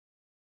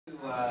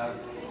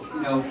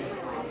you know,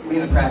 we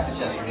had a practice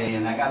yesterday,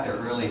 and I got there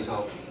early,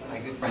 so my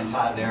good friend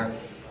Todd there,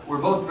 we're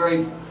both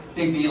very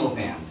big Beatle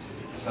fans.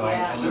 So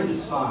I learned a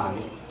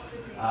song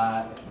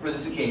for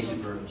this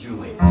occasion for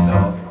Julie.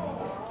 So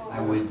I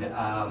would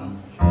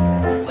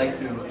like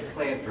to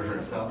play it for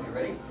her. So, you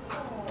ready?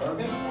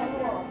 Okay.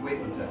 Wait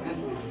 1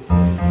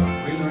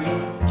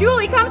 second.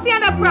 Julie, come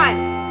stand up front.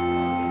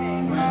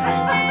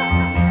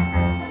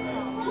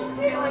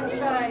 Feeling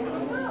shy.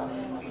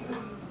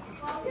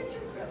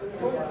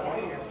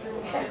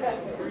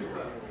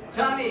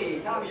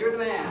 Tommy, you're the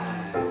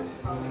man.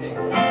 Okay.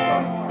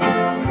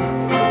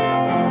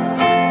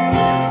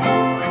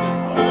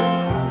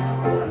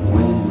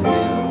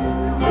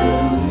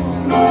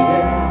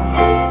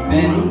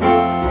 Many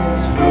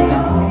years from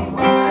now,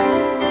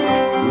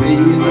 we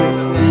were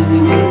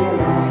spending a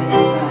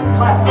lifetime.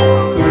 Clap.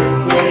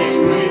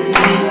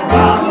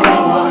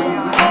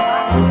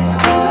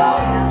 Now,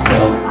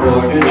 tell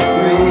quarter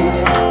three,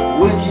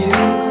 would you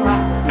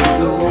lock the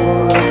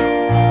door?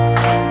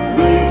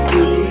 Please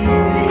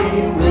believe me,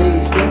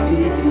 Mr. B,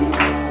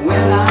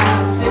 when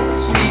I'm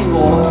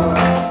 64.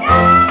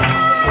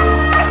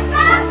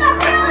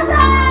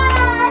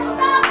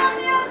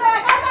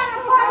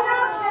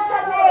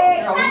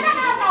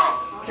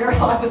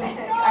 Carol, I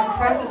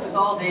practiced this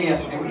all day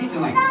yesterday. What are you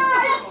doing? No,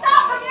 just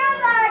stop the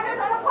music!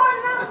 There's an important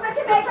announcement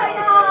to make right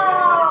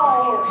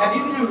now! Have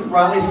you been in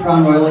Riley's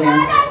Crown Royal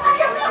again?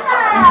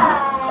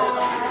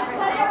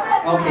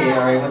 Okay,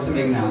 alright, what's the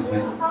big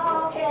announcement?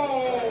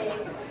 Okay.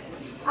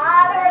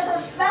 There's a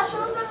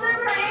special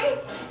delivery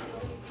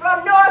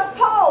from North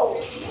Pole.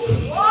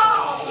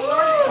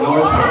 Whoa!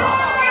 North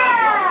Pole.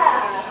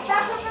 Yeah!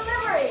 Special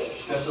delivery.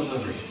 Special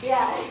delivery.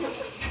 Yeah.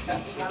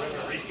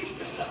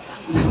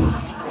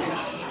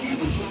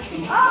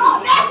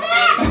 Oh, that's it!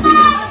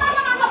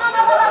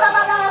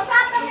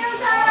 Stop the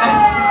music!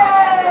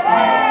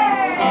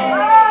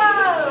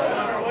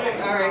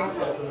 Alright,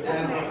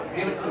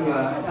 give it to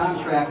Tom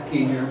Strack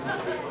came here,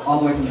 all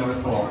the way from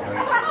North Pole.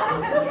 Right?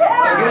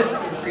 Yeah, give it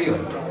for you.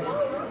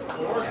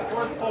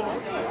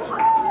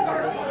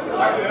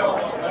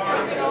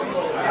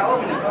 Yeah,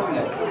 open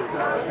it.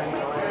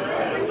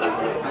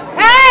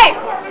 Hey!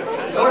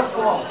 North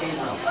Pole came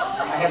from.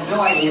 I have no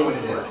idea what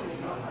it is.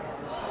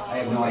 I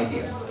have no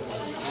idea.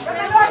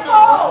 North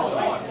Pole!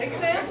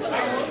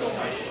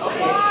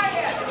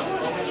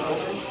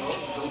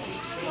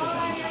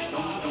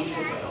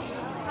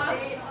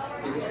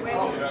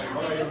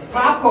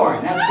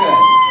 Popcorn, that's good.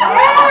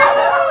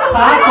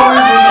 Popcorn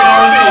is the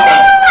North Pole.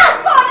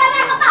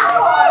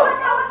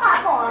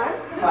 Popcorn.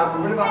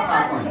 What about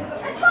popcorn?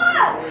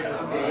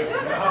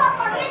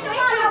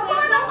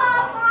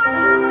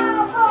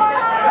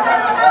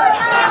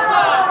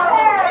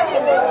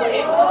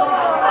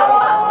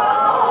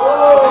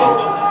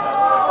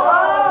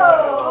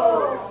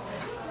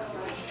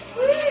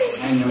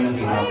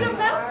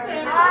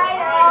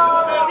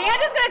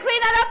 Santa's gonna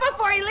clean that up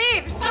before he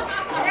leaves.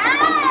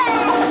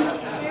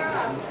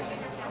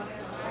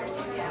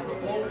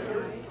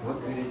 What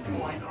could it be?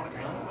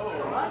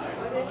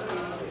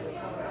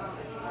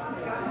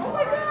 Oh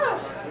my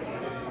gosh.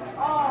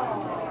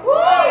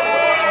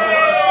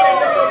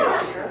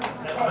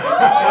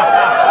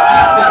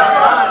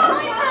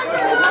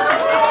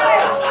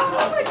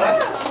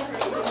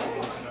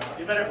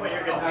 You better put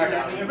your guitar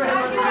down.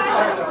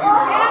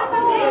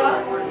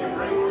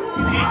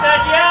 She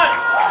said yes!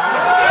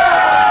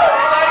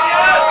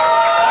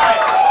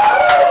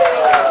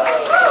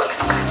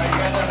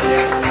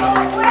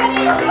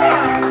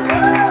 Ready?